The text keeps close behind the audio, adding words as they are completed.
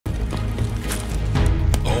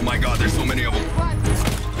Oh my god, there's so many of them.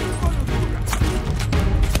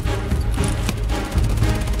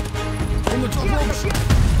 On the top ropes.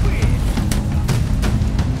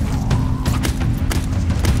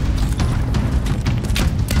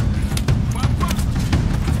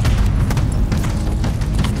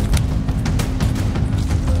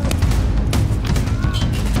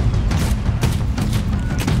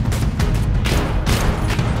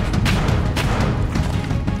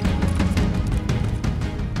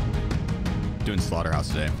 Doing Slaughterhouse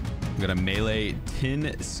today. I'm gonna melee 10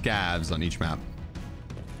 SCAVS on each map.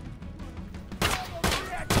 So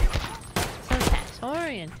task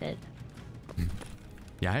oriented.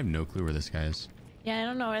 Yeah, I have no clue where this guy is. Yeah, I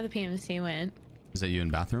don't know where the PMC went. Is that you in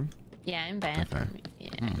bathroom? Yeah, in bathroom.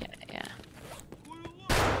 Okay. Yeah.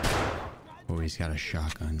 Oh, he's got a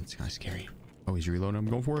shotgun. It's kind of scary. Oh, he's reloading. I'm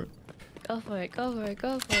going for it. Go for it. Go for it.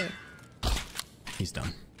 Go for it. He's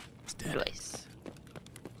done. He's dead. Nice.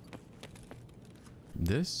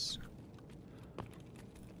 This.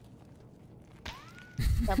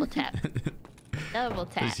 Double tap. Double I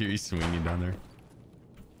tap. just hear you swinging down there.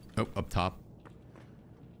 Oh, up top.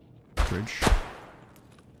 Bridge.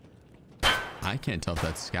 I can't tell if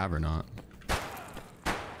that's scav or not.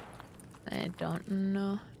 I don't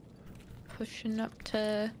know. Pushing up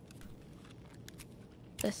to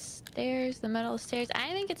the stairs, the metal stairs.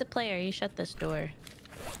 I think it's a player. He shut this door.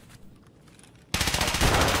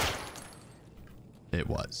 It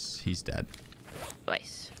was. He's dead.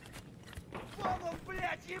 Twice.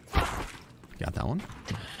 Got that one?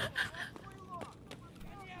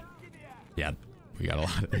 Yeah, we got a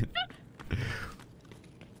lot of it.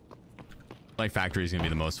 Like factory is gonna be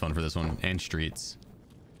the most fun for this one, and streets.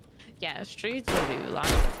 Yeah, streets will be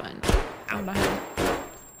lots of fun. I'm behind.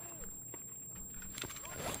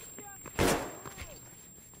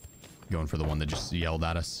 Going for the one that just yelled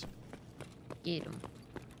at us. Get him.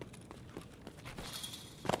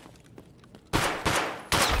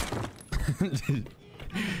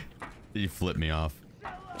 You flipped me off.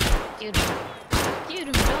 Get him. Get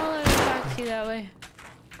him. Don't let him talk to you that way.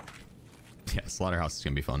 Yeah, Slaughterhouse is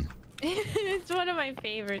gonna be fun. It's one of my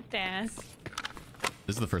favorite tasks.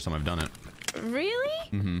 This is the first time I've done it. Really?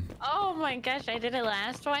 Mm-hmm. Oh my gosh, I did it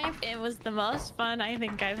last wipe. It was the most fun I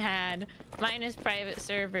think I've had. Minus private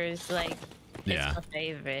servers, like, Yeah. it's my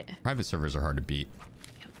favorite. Private servers are hard to beat.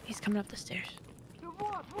 He's coming up the stairs.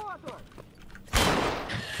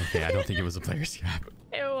 Okay, I don't think it was a player scab.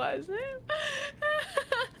 It wasn't.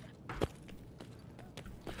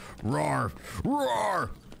 Roar! Roar!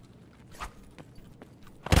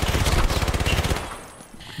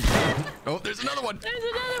 Oh, there's another one. There's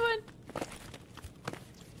another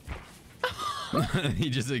one. He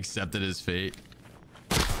just accepted his fate.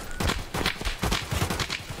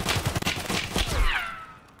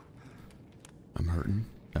 I'm hurting.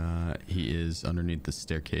 He is underneath the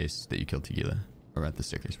staircase that you killed Tequila. Or at the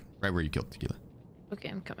staircase. Right where you killed Tequila. Okay,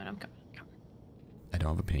 I'm coming. I'm coming. I don't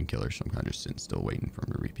have a painkiller, so I'm kind of just sitting still waiting for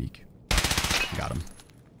him to repeak. Got him.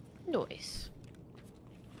 Nice.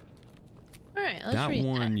 Alright, let's That read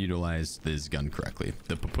one that. utilized his gun correctly.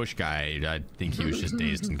 The push guy, I think he was just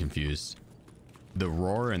dazed and confused. The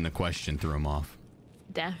roar and the question threw him off.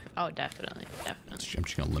 Oh, definitely. Definitely. I'm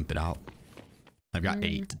just gonna limp it out. I've got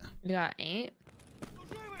 8. You got 8?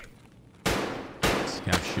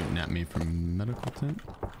 Scout shooting at me from medical tent.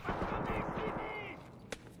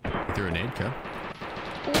 Threw a nade, Kev.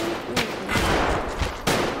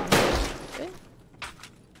 Okay.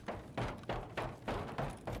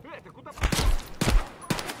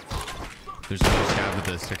 There's another scav at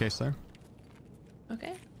the staircase there.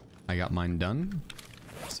 Okay. I got mine done.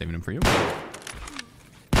 Saving him for you.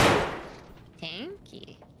 Thank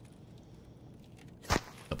you.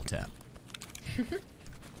 Double tap.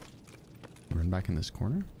 Run back in this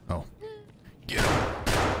corner. Oh. Get him.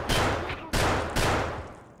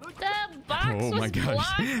 That box Oh my was gosh.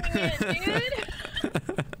 blocking it, dude.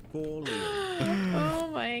 Oh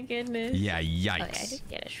my goodness. Yeah, yikes. Okay, I did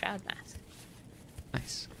get a shroud mask.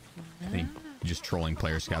 Nice. I think just trolling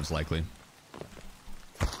player scabs likely.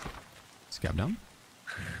 Scab down.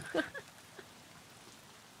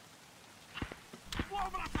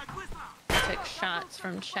 Took shots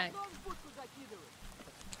from check.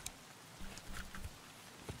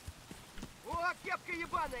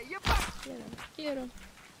 Get him. Get him.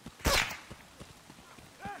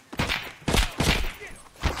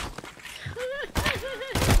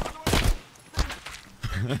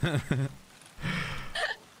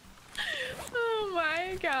 Oh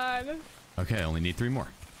my god. Okay, I only need 3 more.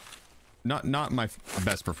 Not my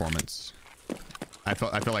best performance. I feel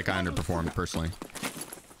like I underperformed personally.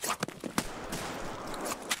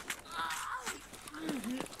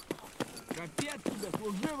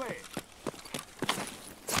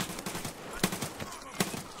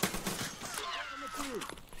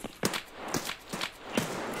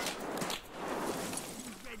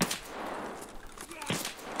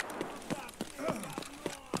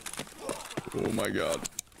 Oh my god.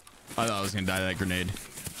 I thought I was gonna die to that grenade.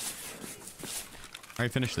 I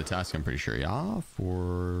finished the task, I'm pretty sure. Yeah,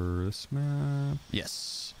 for this map.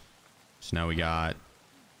 Yes. So now we got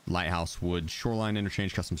Lighthouse, Wood, Shoreline,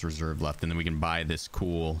 Interchange, Customs Reserve left, and then we can buy this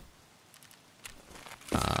cool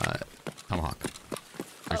Tomahawk.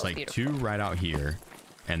 There's like beautiful. 2 right out here,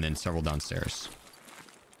 and then several downstairs.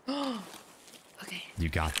 Okay. You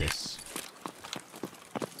got this.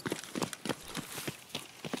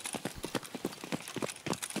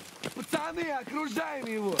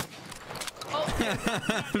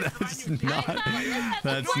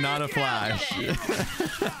 That's not a flash. Oops.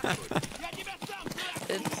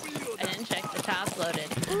 I didn't check the top loaded.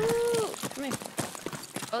 Ooh, come here.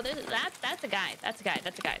 Oh, that's a guy. That's a guy.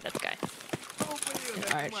 That's a guy. That's a guy.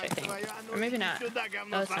 Arch, I think. Or maybe not.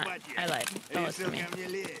 No, it's not. I lied. Don't listen to me.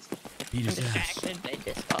 Beat I'm his ass. distracted by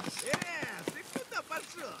this boss.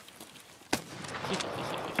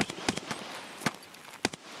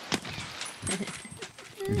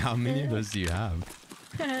 How many of those do you have?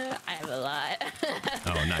 I have a lot.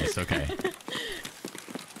 Oh, nice. Okay.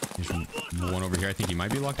 There's one over here. I think he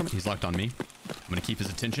might be locked on. He's locked on me. I'm gonna keep his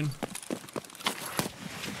attention.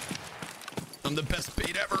 I'm the best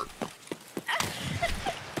bait ever.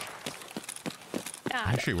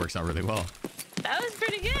 Actually works out really well. That was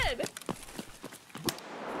pretty good.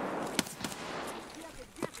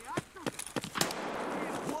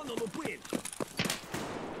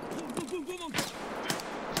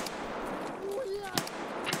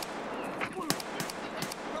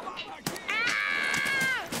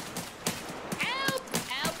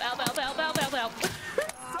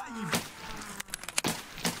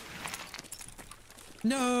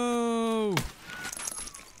 No. The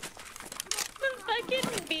fucking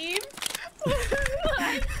beam.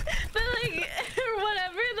 Like,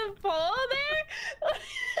 whatever, the pole there.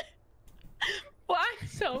 Why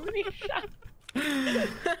so many shots? It's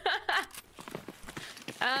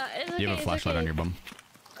okay, You have a flashlight on your bum.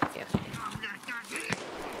 Okay.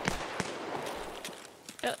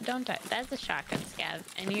 Don't die. That's a shotgun scav,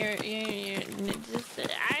 and you're just.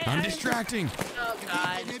 I'm distracting. Oh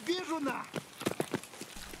god.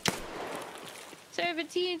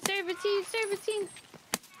 Serpentine.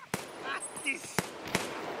 No! This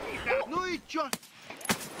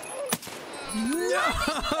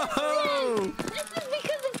is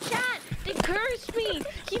because of chat. They cursed me.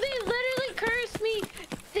 They literally cursed me.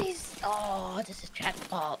 Oh, this is chat's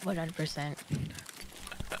fault. 100%.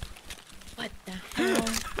 What the hell?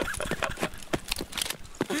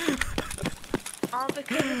 All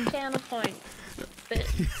because of channel points. But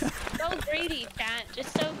so greedy, chat.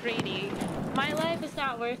 Just so greedy. My life is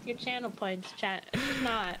not worth your channel points, chat. It's just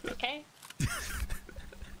not, okay?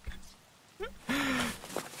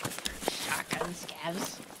 Shotgun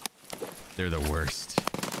scavs. They're the worst.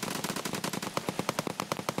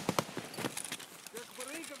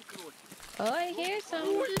 Oh, I hear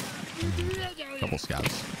some. Couple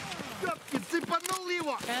scouts.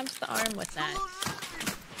 Grabs the arm with that.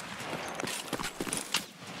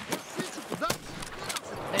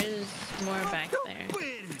 There's more back there.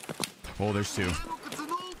 Oh, there's 2.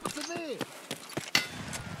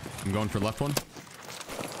 I'm going for left one.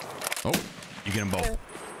 Oh, you get them both.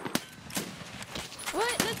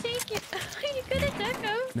 What? Let's take it. Are you good at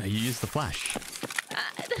Deco? No, you use the flash.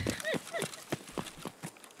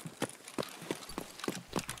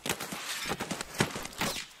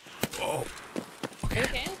 Oh.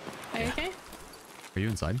 Okay. Are you okay? Are you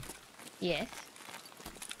inside? Yes.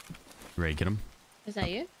 You ready to get him? Is that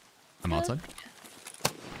you? I'm outside.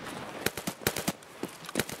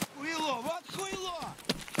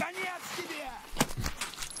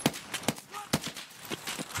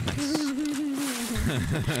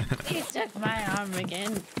 He took my arm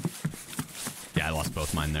again. Yeah, I lost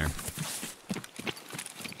both mine there.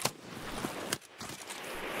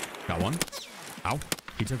 Got one. Ow.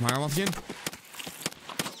 He took my arm off again.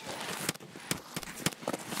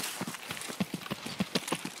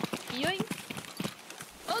 Yoink.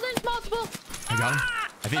 Oh, there's multiple. I got him.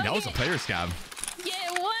 I think that was a player scab.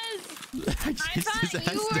 Yeah, it was. I I chased his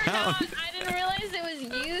thought you ass were down. not. I didn't realize it was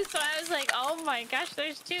you, so I was like, oh my gosh,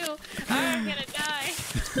 there's 2. Oh, I'm gonna die.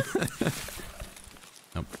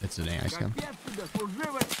 Nope, it's an AI scab. Get him.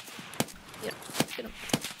 Get him. Get him.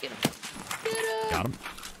 Get him. Got him.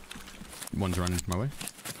 One's running my way.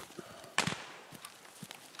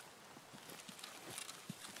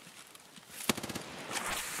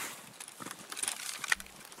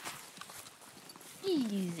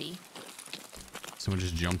 easy. Someone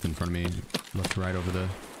just jumped in front of me, left to right over the...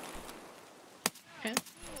 Okay.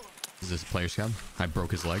 Is this a player scav? I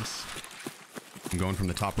broke his legs. I'm going from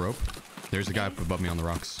the top rope. There's a guy up above me on the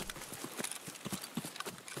rocks.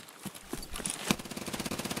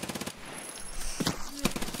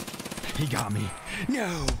 He got me.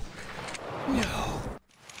 No. No.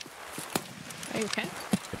 Are you okay?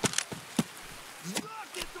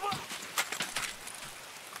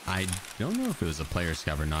 I don't know if it was a player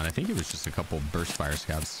scav or not. I think it was just a couple burst fire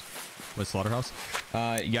scavs. What, Slaughterhouse?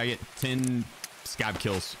 You gotta get 10 scav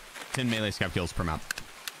kills. 10 melee scav kills per map.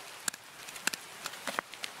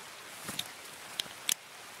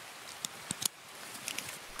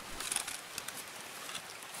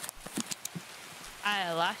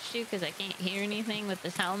 I lost you because I can't hear anything with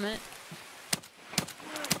this helmet.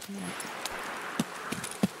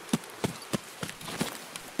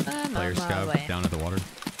 Player scav down at the water.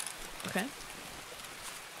 Okay.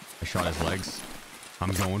 I shot his legs.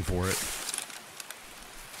 I'm going for it.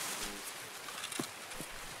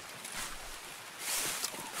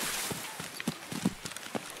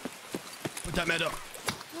 Put that med up.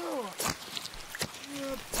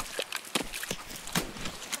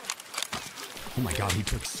 Oh my god, he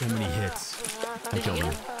took so many hits. I killed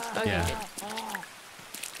him. Okay, Yeah. good.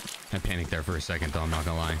 I panicked there for a second though, I'm not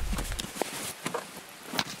gonna lie.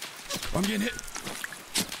 Oh, I'm getting hit.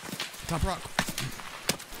 Top rock.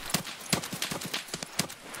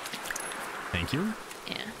 Thank you.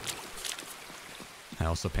 Yeah. I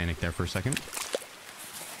also panicked there for a second.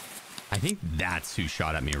 I think that's who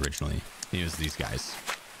shot at me originally. It was these guys.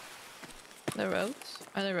 The rogues?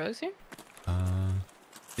 Are there rogues here? I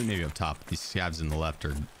think maybe up top. These scavs in the left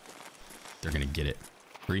are... They're gonna get it.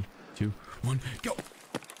 3, 2, 1, go!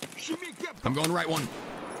 I'm going right one.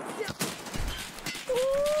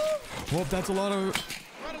 Well, that's a lot of...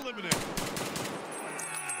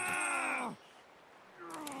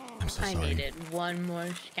 I'm so sorry. I needed one more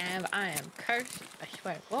scav. I am cursed. I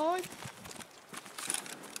swear, Lord.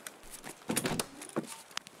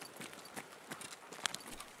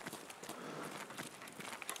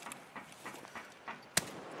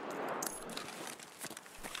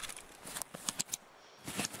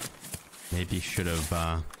 Maybe should have.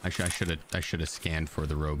 I should have scanned for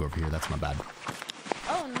the rogue over here. That's my bad.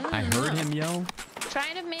 Oh no! I heard him yell.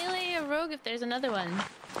 Try to melee a rogue if there's another one.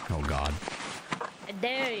 Oh god. I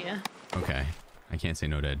dare you. Okay, I can't say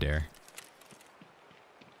no to a dare.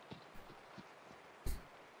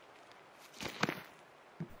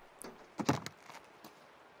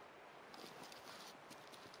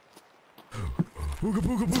 Booga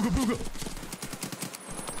booga booga booga.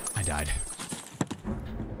 I died.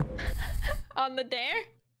 On the dare?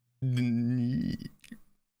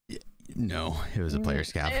 No, it was a player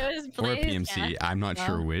scav. It was or a player PMC. scav. I'm not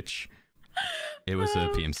sure which. It was a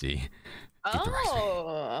PMC.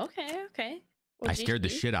 Oh, okay, okay. Well, I scared the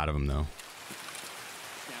shit out of him though.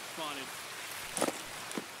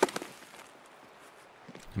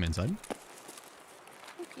 I'm inside.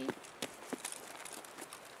 Okay.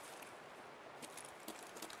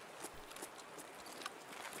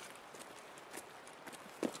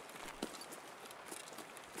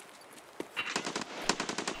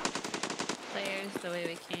 Players the way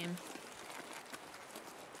we came.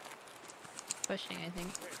 Pushing, I think.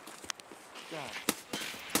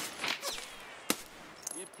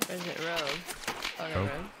 Or is it rogue? Oh, they're Rogue.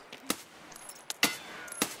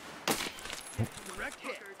 rogue.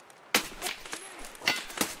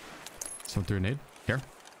 Someone threw a nade. Here.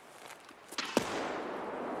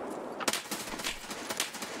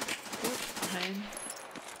 Behind.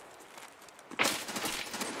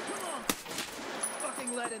 Come on!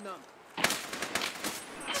 Fucking letting them.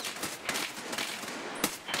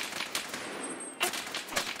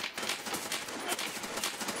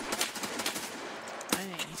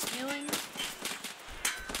 Healing.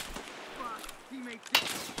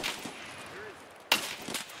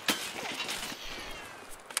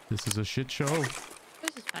 This is a shit show.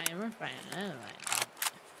 This is fine. We're fine. I don't mind.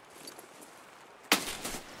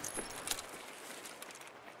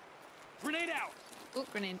 Grenade out! Ooh,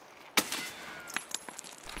 grenade.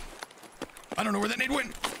 I don't know where that nade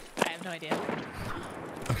went. I have no idea.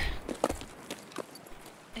 Okay.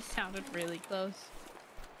 It sounded really close.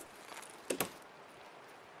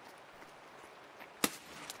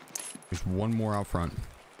 There's one more out front.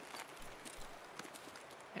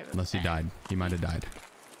 Unless he died. He might have died.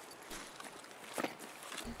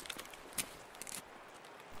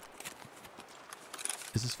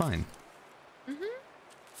 This is fine. Mm-hmm.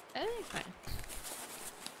 I think fine.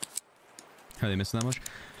 Are they missing that much?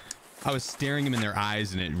 I was staring him in their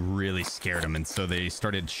eyes and it really scared them, and so they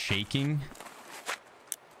started shaking.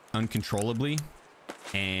 uncontrollably,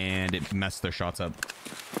 and it messed their shots up.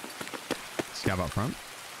 Scav out front.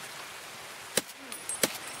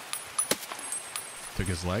 Took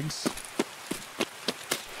his legs.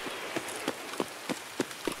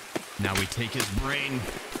 Now we take his brain.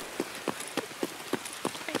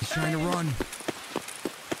 He's trying to run.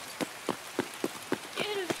 Get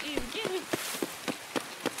him, Steve. Get him.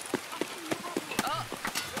 Oh.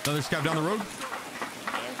 Another scav down the road.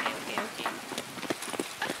 Okay.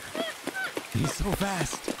 He's so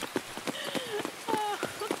fast.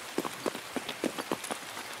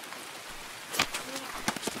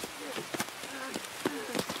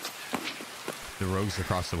 The rogues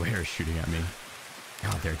across the way are shooting at me.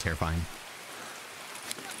 God, they're terrifying.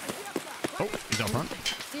 Oh, he's out front.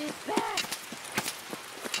 He's back.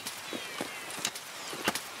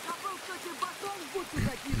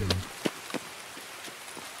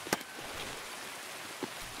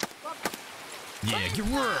 Yeah,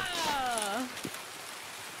 good work. Oh.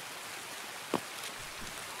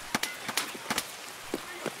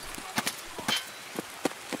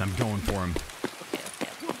 I'm going for him.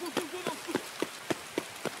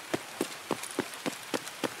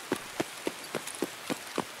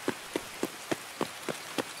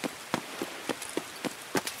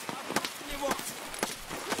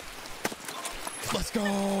 Let's go.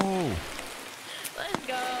 Let's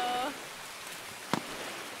go.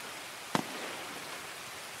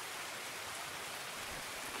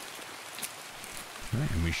 All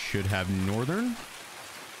right, and we should have northern.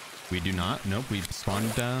 We do not. Nope, we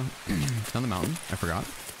spawned down the mountain. I forgot.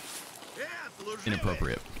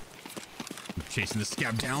 Inappropriate. I'm chasing the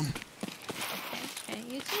scab down. Okay,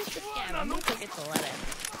 you chase the scab. I'm gonna go get the letter.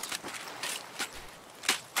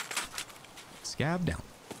 Scab down.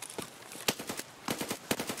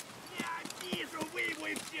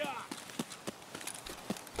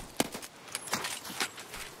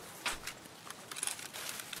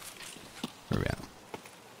 Where are we at?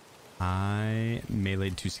 I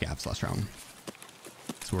meleeed 2 scabs last round.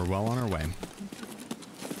 So we're well on our way.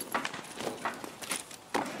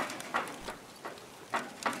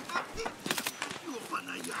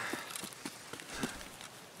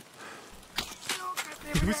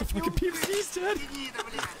 It was a fucking PMC, he's dead.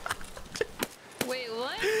 Wait,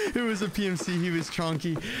 what? It was a PMC, he was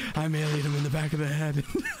chonky. I meleeed him in the back of the head.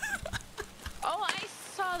 Oh, I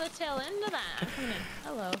saw the tail end of that.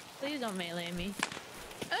 Hello. Please don't melee me.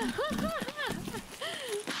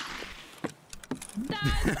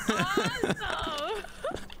 That's awesome.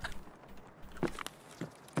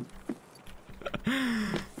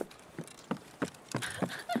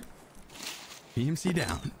 PMC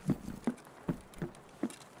down.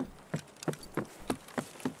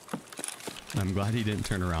 I'm glad he didn't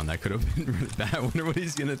turn around. That could have been really bad. I wonder what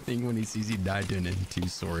he's gonna think when he sees he died to an N2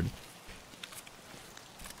 sword.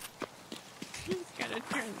 He's gonna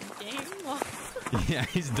turn the game off. Yeah,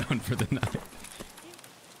 he's done for the night.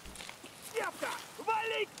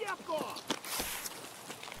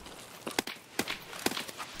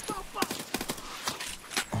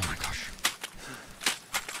 Oh my gosh.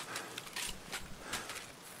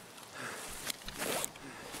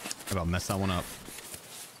 I about messed that one up.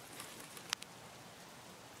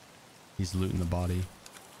 He's looting the body.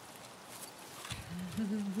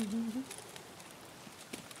 I'm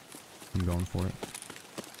going for it.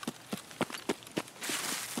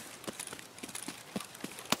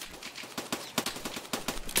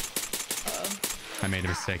 I made a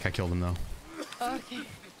mistake. I killed him though. Okay.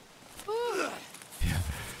 Yeah.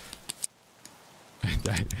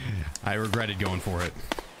 I regretted going for it.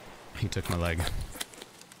 He took my leg.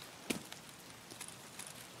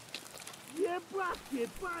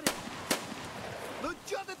 Ну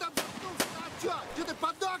чё ты там заткнулся? А чё? Чё ты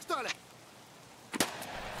подох, что ли?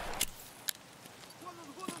 Вон он,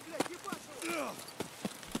 блядь, ебашил!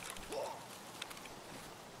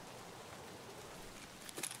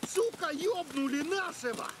 Сука, ёбнули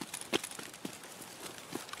нашего!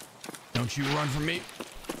 Don't you run from me.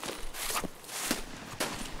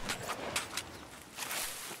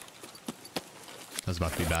 That's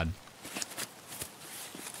about to be bad.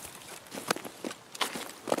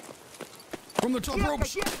 From the top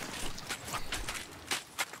ropes.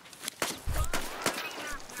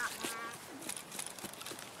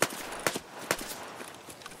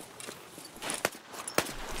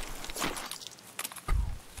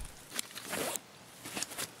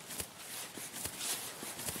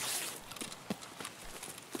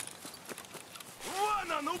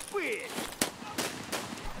 Вон он, упырь!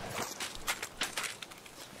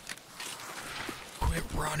 Quit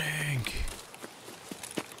running.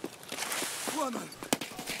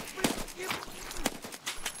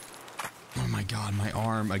 god, my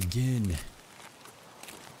arm again.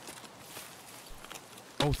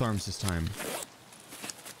 Both arms this time.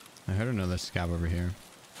 I heard another scav over here.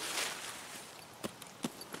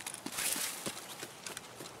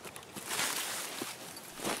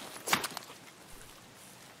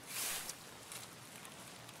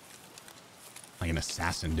 Like an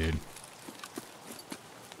assassin, dude.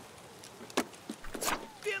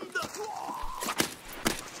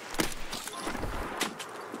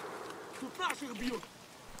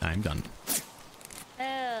 I'm done.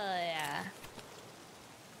 Hell yeah.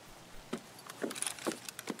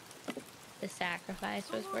 The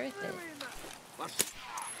sacrifice was worth it.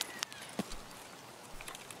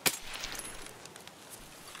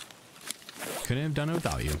 Couldn't have done it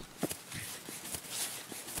without you.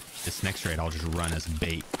 This next raid, I'll just run as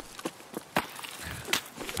bait.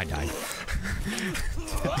 I died.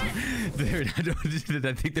 Dude,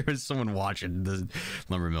 I think there was someone watching the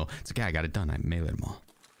lumber mill. It's okay, I got it done. I meleeed them all.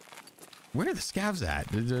 Where are the scavs at?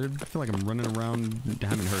 I feel like I'm running around,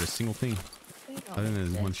 haven't heard a single thing. Other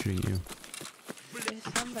than one shooting at you. There's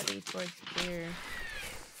somebody towards here.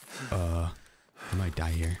 I might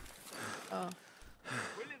die here. Oh.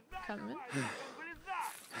 Coming.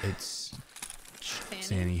 It's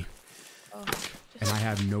Sandy. Oh. And I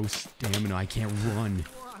have no stamina. I can't run.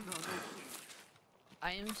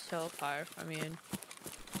 I am so far from you.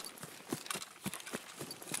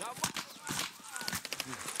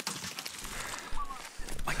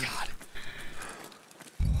 My god.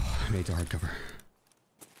 I made it to hardcover.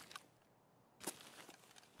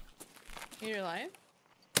 You're alive?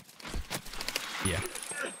 Yeah.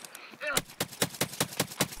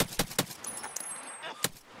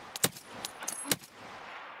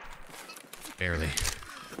 Barely.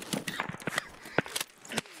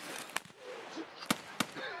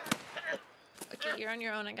 Okay, you're on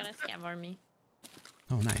your own. I'm gonna scam army.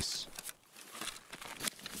 Oh, nice.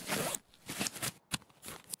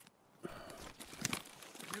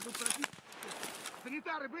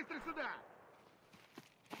 Санитары, быстро сюда!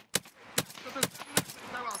 Кто-то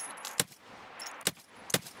оставался.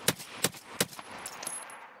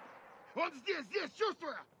 Он здесь, здесь,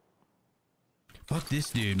 чувствую! Fuck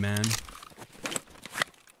this dude, man.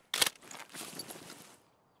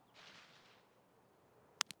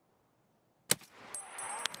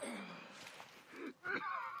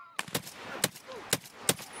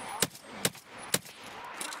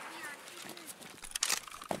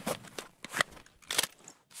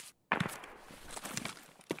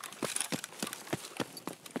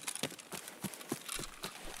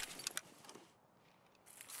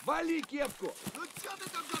 Вали кепку! Ну чё ты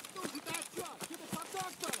там заткнулся, да чё? Чё ты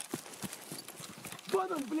подох, что ли?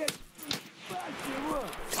 Вон он, блядь! Бать его!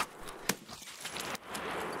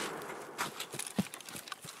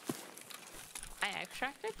 I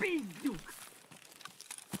extracted? Пиздюк!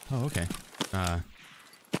 Oh, okay.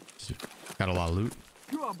 Got a lot of loot.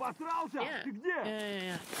 Чё, обосрался? Yeah. Ты где?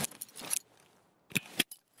 Yeah.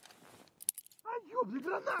 А ёбли,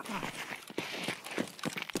 граната!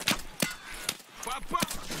 Попал!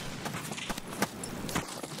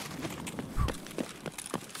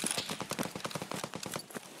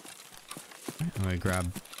 I'm gonna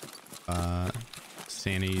grab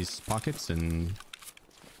Sandy's pockets and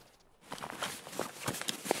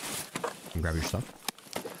grab your stuff.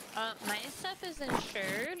 My stuff is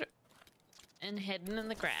insured and hidden in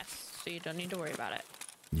the grass, so you don't need to worry about it.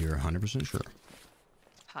 You're 100% sure.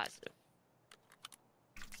 Positive.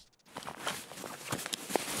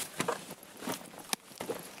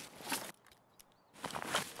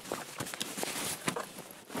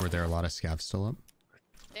 Were there a lot of scavs still up?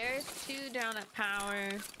 There's 2 down at power.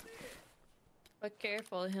 But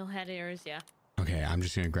careful, he'll head yours, yeah. Okay, I'm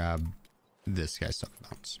just gonna grab this guy's stuff and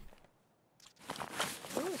bounce.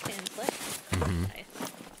 Ooh, sand slip. Nice.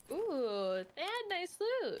 Ooh, they had nice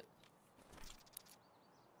loot.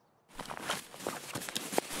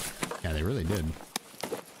 Yeah, they really did.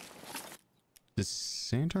 Does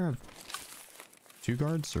Santar have 2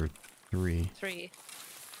 guards or 3? 3.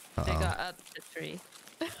 Uh-oh. They got up to 3.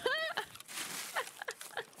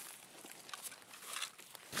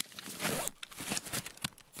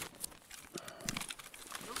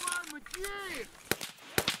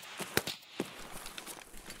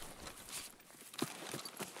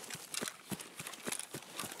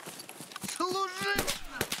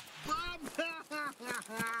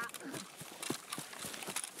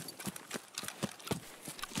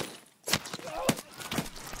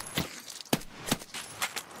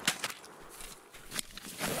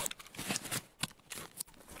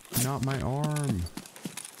 Not my arm.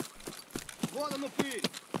 Вон он упырь!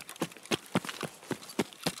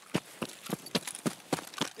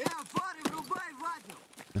 Фары врубай!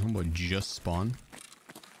 Would just spawn.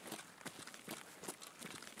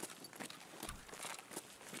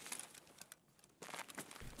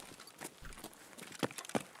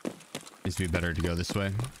 Needs to be better to go this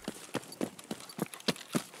way.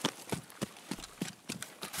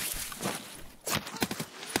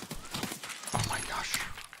 Oh my gosh.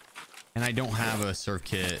 And I don't have a surf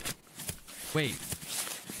kit. Wait,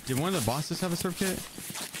 did one of the bosses have a surf kit?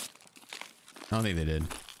 I don't think they did.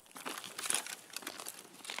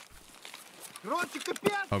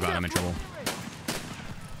 Oh god, I'm in trouble.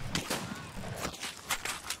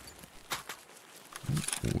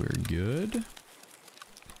 We're good.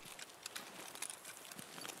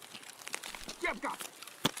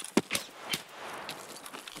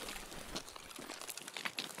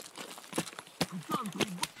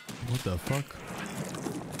 What the fuck?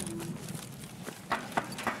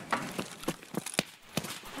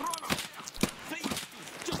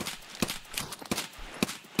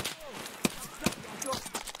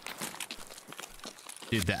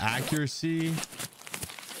 Dude, the accuracy.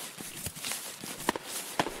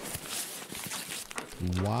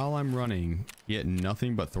 While I'm running, get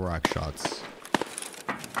nothing but thorax shots.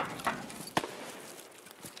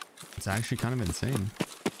 It's actually kind of insane.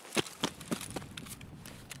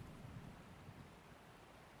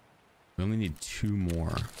 We only need 2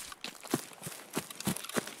 more.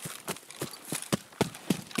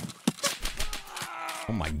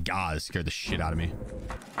 Oh my god, it scared the shit out of me.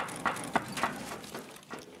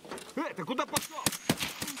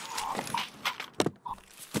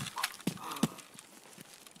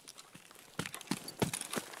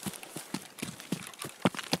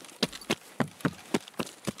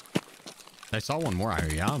 I saw one more.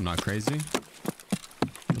 Yeah, I'm not crazy.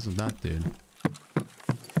 Wasn't that dude?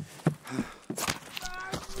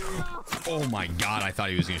 Oh my god, I thought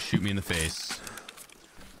he was gonna shoot me in the face.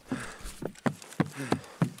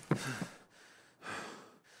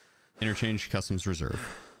 Interchange customs reserve.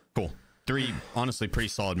 Cool. 3 honestly pretty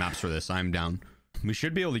solid maps for this. I'm down. We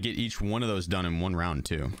should be able to get each one of those done in 1 round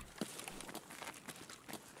too.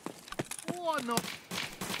 Oh no.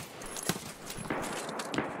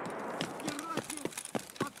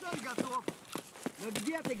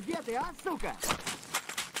 Где ты, а, сука?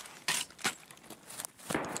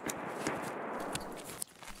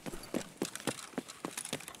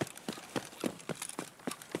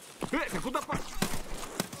 Ты куда пошел?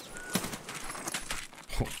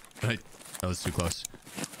 Oh, that was too close.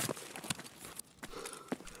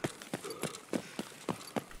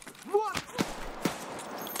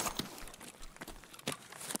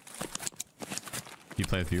 You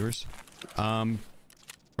play with viewers? From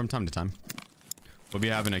time to time. We'll be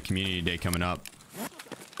having a community day coming up.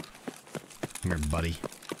 Come here, buddy.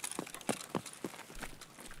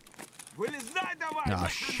 Ah,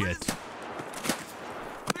 shit.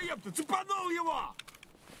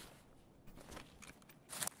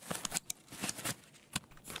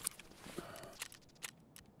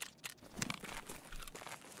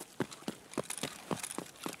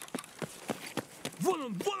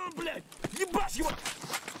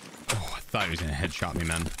 Oh, I thought he was gonna headshot me,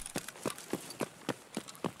 man.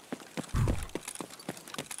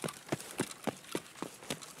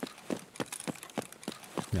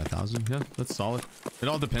 Yeah, 1,000. Yeah, that's solid. It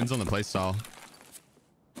all depends on the play style.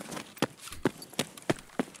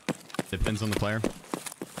 Depends on the player.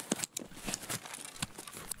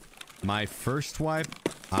 My first wipe,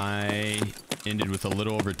 I ended with a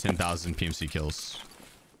little over 10,000 PMC kills.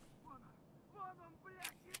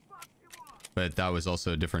 But that was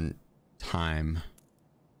also a different time.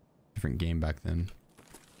 Different game back then.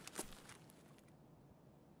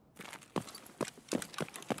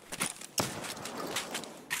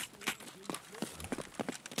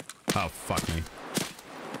 Oh, fuck me.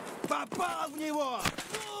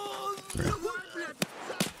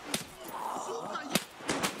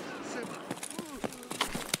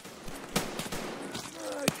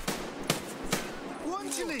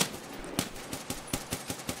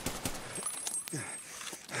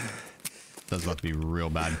 That's about to be real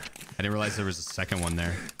bad. I didn't realize there was a second one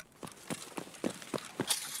there.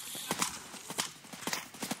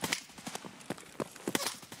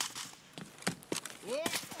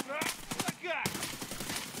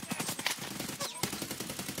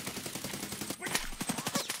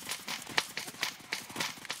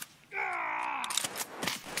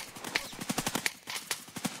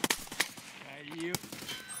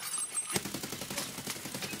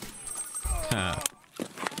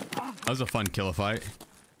 That was a fun kill fight.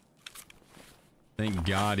 Thank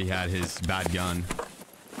God he had his bad gun.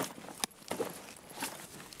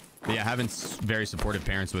 But yeah, having very supportive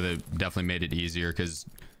parents with it definitely made it easier, because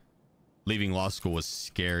leaving law school was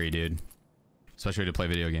scary, dude. Especially to play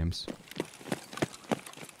video games.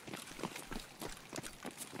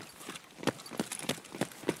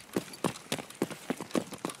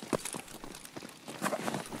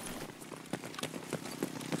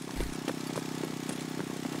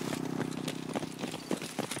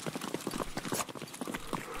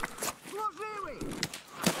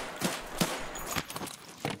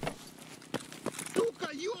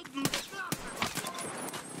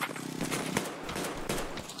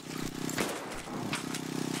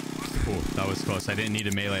 That was close. I didn't need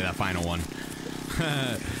to melee that final one.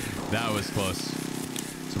 That was close.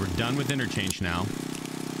 So we're done with interchange now.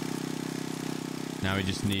 Now we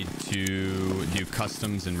just need to do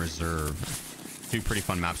customs and reserve. Two pretty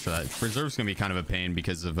fun maps for that. Reserve's gonna be kind of a pain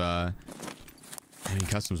because of I mean,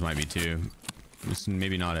 customs might be too. Just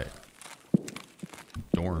maybe not at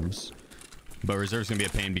dorms. But reserve's gonna be a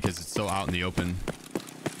pain because it's so out in the open.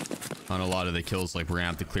 On a lot of the kills, like we're gonna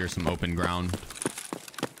have to clear some open ground.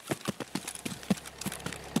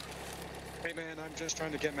 I'm just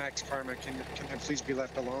trying to get max karma. Can I please be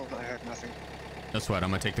left alone? I have nothing. No sweat. I'm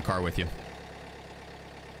gonna take the car with you.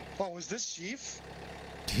 Oh, was this Sheef?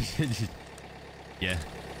 Yeah.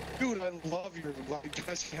 Dude, I love your like. Can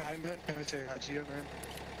I say hi, man? Can I say hi to you, man?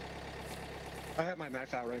 I have my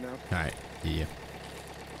max out right now. All right. Yeah.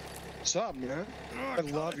 What's up, man? I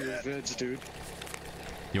love your vids, dude.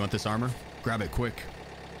 You want this armor? Grab it quick.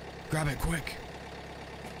 Grab it quick.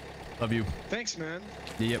 Love you. Thanks, man.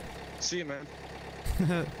 Yep. See you, man.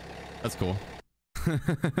 That's cool.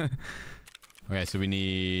 Okay, so we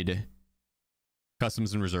need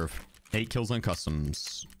customs and reserve. 8 kills on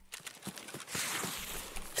customs.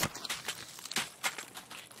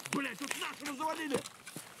 Блять, тут нашего завалили!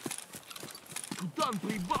 Куда он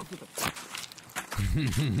приебался-то?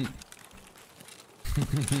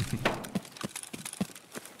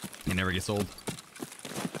 It never gets old.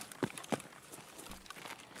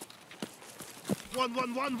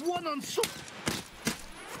 Вон он, сука!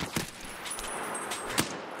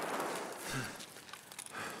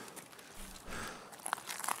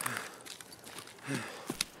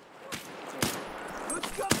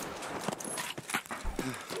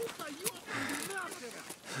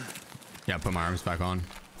 Yeah, put my arms back on.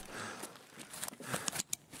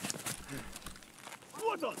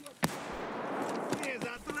 Вот он! Ты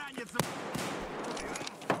засранец!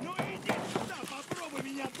 Ну иди сюда, попробуй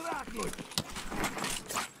меня трахнуть!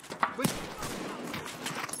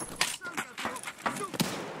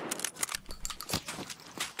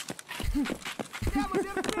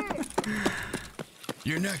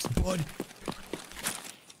 You're next, bud.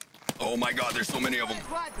 Oh my god, there's so many of them.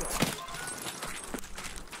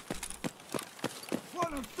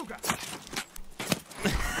 Вон он, сука!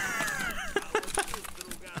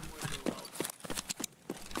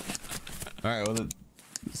 Alright, well, the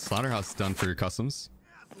Slaughterhouse is done for your customs.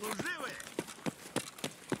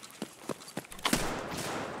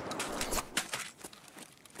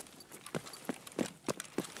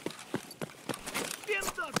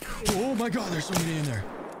 Oh my god, there's so many in there.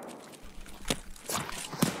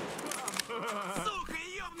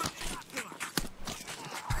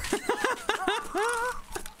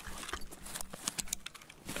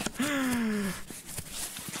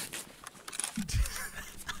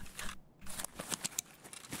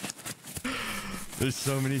 There's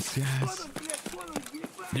so many scavs.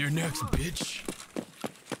 You're next, bitch.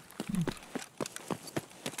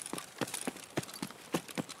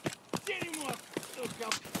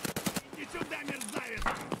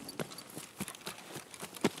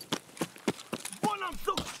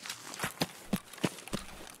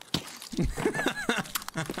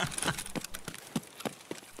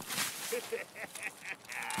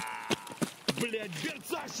 Блять,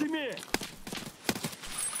 берца шиме!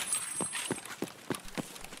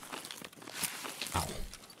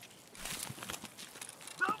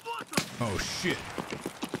 Oh shit.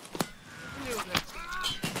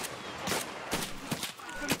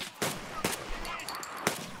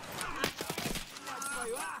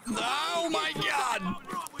 Oh my god!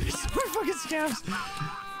 There's so many fucking scavs.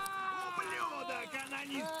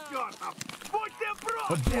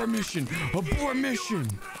 Abort mission! Abort mission!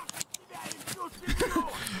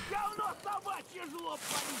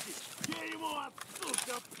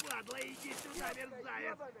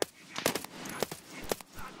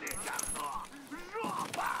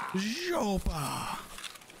 Jopa!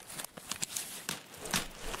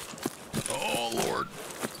 Oh lord.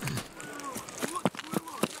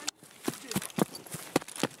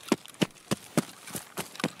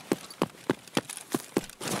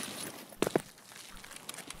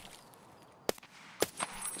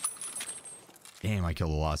 Damn, I killed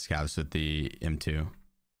a lot of scavs with the M2. All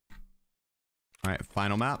right,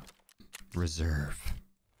 final map. Reserve.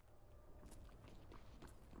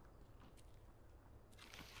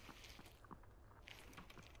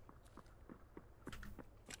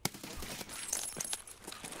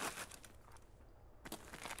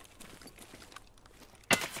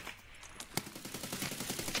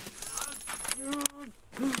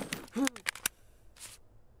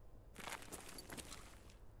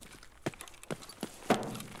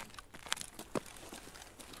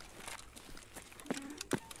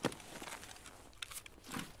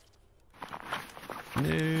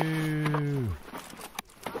 No.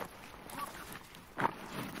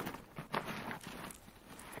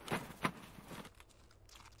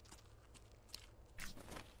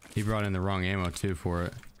 He brought in the wrong ammo too for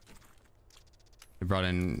it. He brought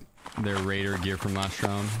in their raider gear from last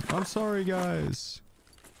round. I'm sorry, guys.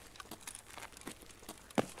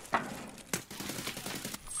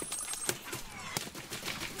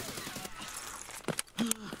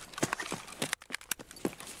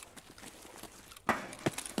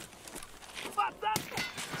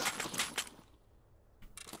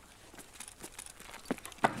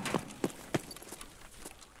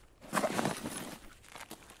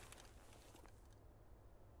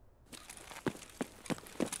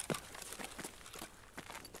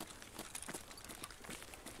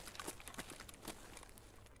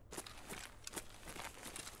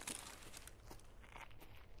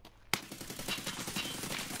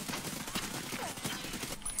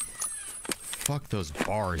 Fuck those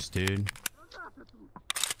bars, dude.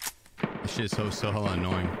 This shit is so hella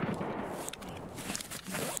annoying.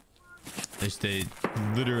 They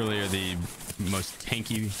literally are the most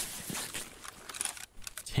tanky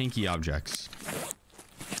objects.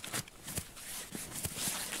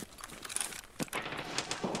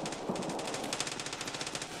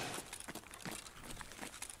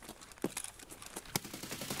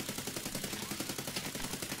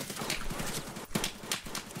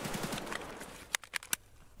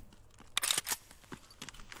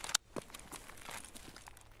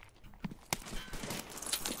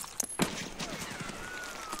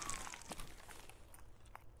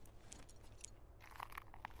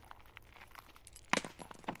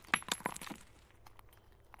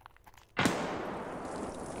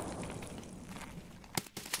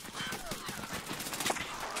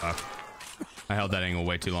 I held that angle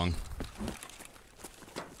way too long.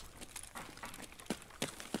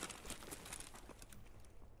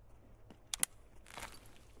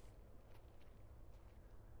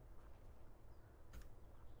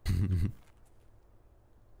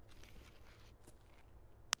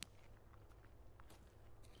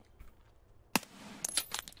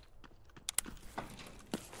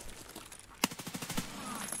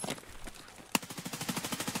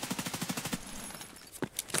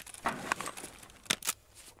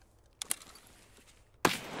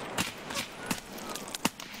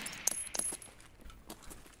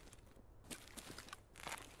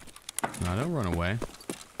 No, don't run away.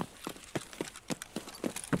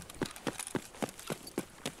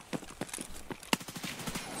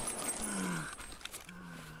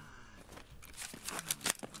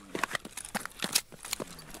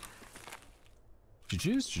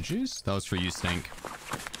 GG's. That was for you, Stank.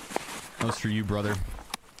 That was for you, brother.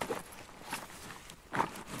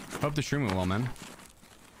 Hope the stream went well, man.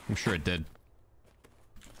 I'm sure it did.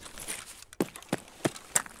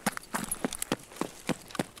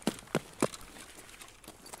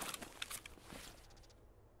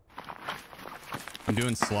 I'm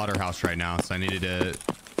doing Slaughtherhouse right now, so I needed to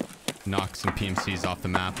knock some PMCs off the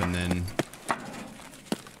map and then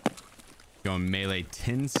go and melee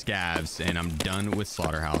 10 scavs, and I'm done with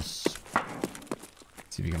Slaughterhouse.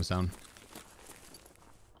 Let's see if he comes down.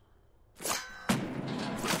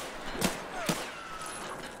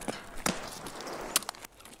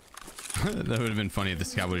 That would have been funny if the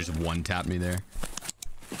scav would have just one-tapped me there.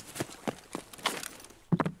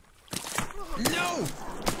 No!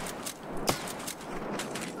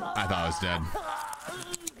 I thought I was dead.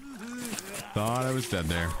 Thought I was dead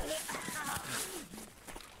there.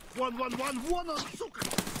 One, сука!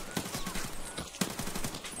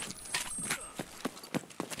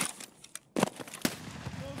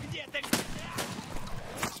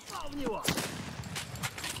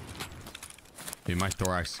 Dude, my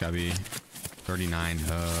thorax gotta be 39.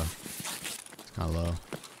 It's kinda low.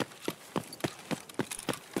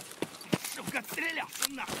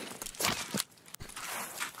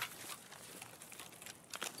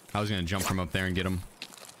 I was gonna jump from up there and get him.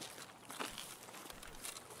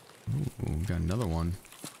 Ooh, we got another one.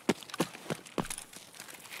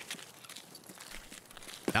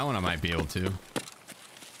 That one I might be able to.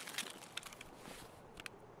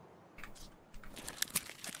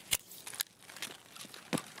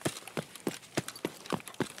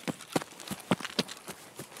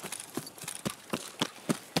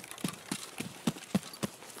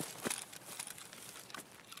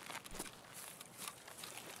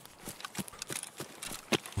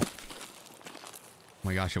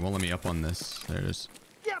 my gosh, it won't let me up on this. There it is.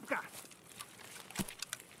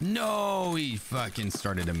 No, he fucking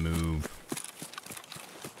started to move.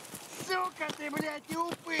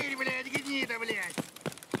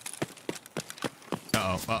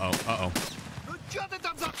 Uh-oh, uh-oh, uh-oh.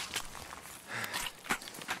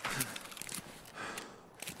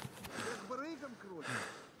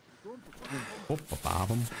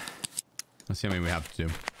 Let's see how many we have to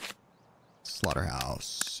do.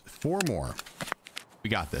 Slaughterhouse. 4 more. We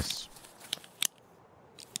got this.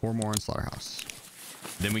 4 more in Slaughterhouse.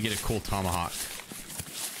 Then we get a cool Tomahawk.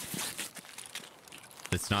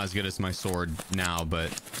 It's not as good as my sword now, but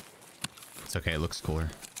it's okay. It looks cooler.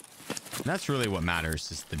 And that's really what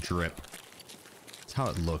matters, is the drip. It's how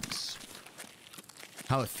it looks.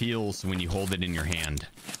 How it feels when you hold it in your hand.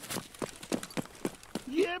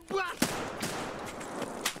 Yeah,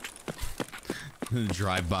 The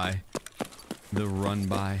drive-by. The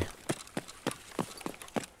run-by.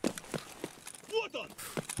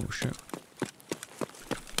 Oh, shit.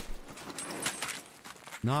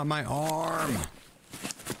 Not my arm.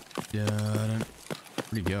 Where'd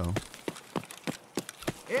he go?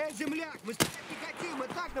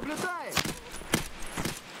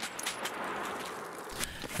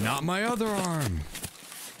 Not my other arm.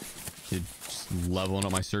 Dude, just leveling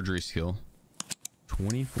up my surgery skill.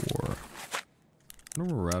 24. I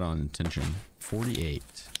wonder where we're at on intention. 48.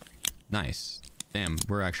 Nice. Damn,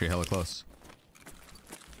 we're actually hella close.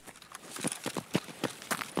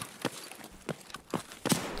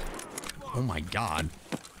 Oh my god.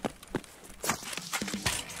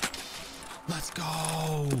 Let's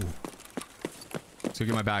go. Let's go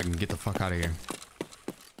get my bag and get the fuck out of here.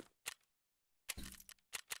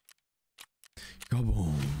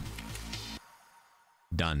 Kaboom.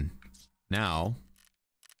 Done. Now,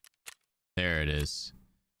 there it is.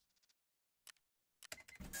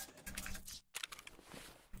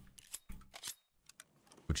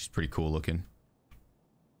 Which is pretty cool looking.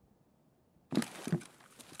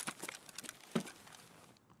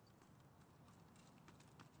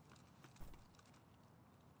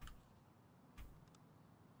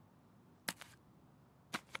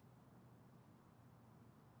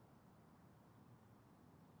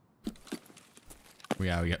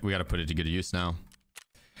 Yeah, we got to put it to good use now.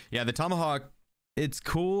 Yeah, the Tomahawk, it's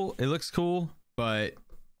cool. It looks cool, but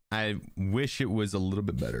I wish it was a little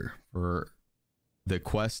bit better for the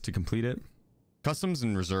quest to complete it. Customs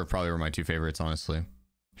and Reserve probably were my 2 favorites, honestly.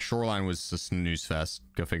 Shoreline was a snooze fest.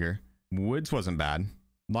 Go figure. Woods wasn't bad.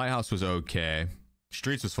 Lighthouse was okay.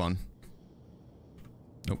 Streets was fun.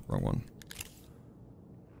 Nope, wrong one.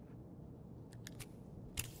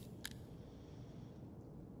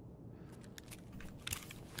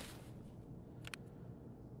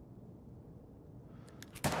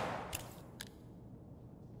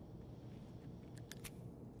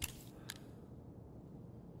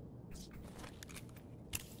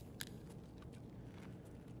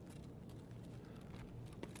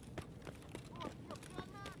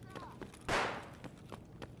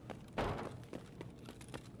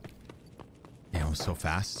 So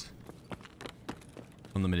fast.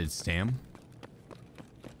 Unlimited stam.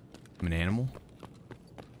 I'm an animal.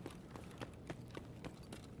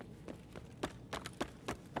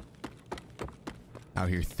 Out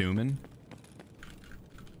here thumbing.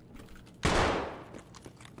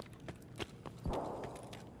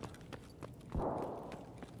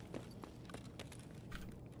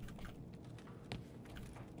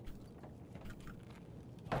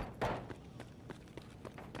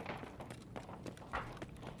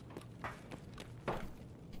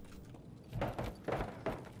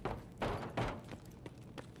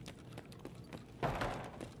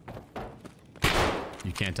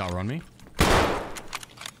 You can't outrun me.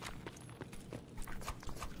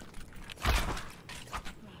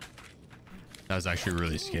 That was actually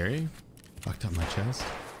really scary. Fucked up my chest.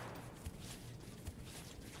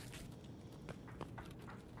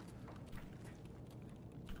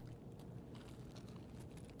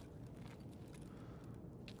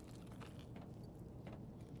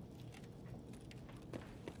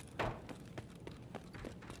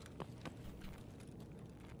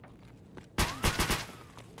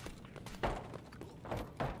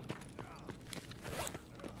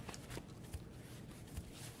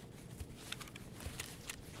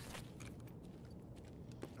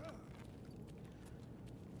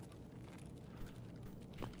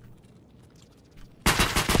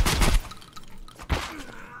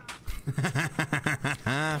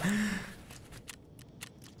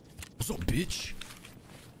 What's up, bitch?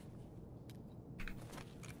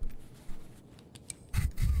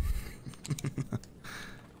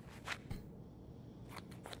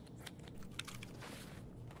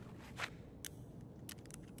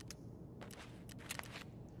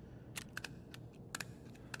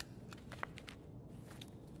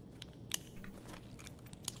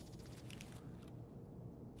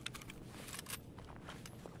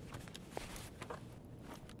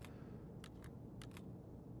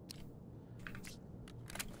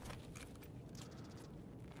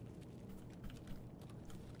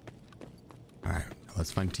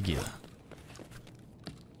 Let's find tequila.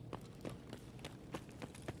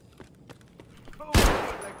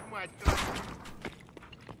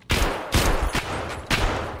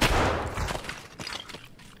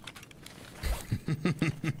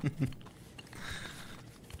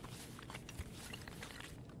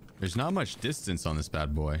 There's not much distance on this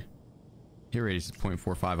bad boy. Hit radius is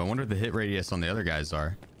 0.45. I wonder what the hit radius on the other guys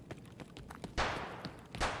are.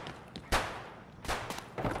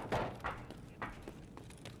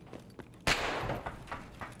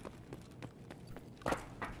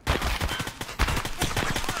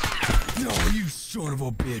 No, you son of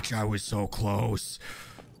a bitch. I was so close.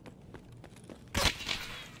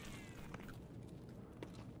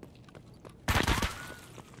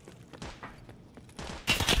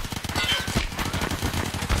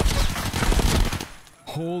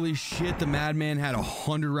 Holy shit, the madman had a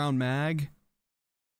 100-round mag.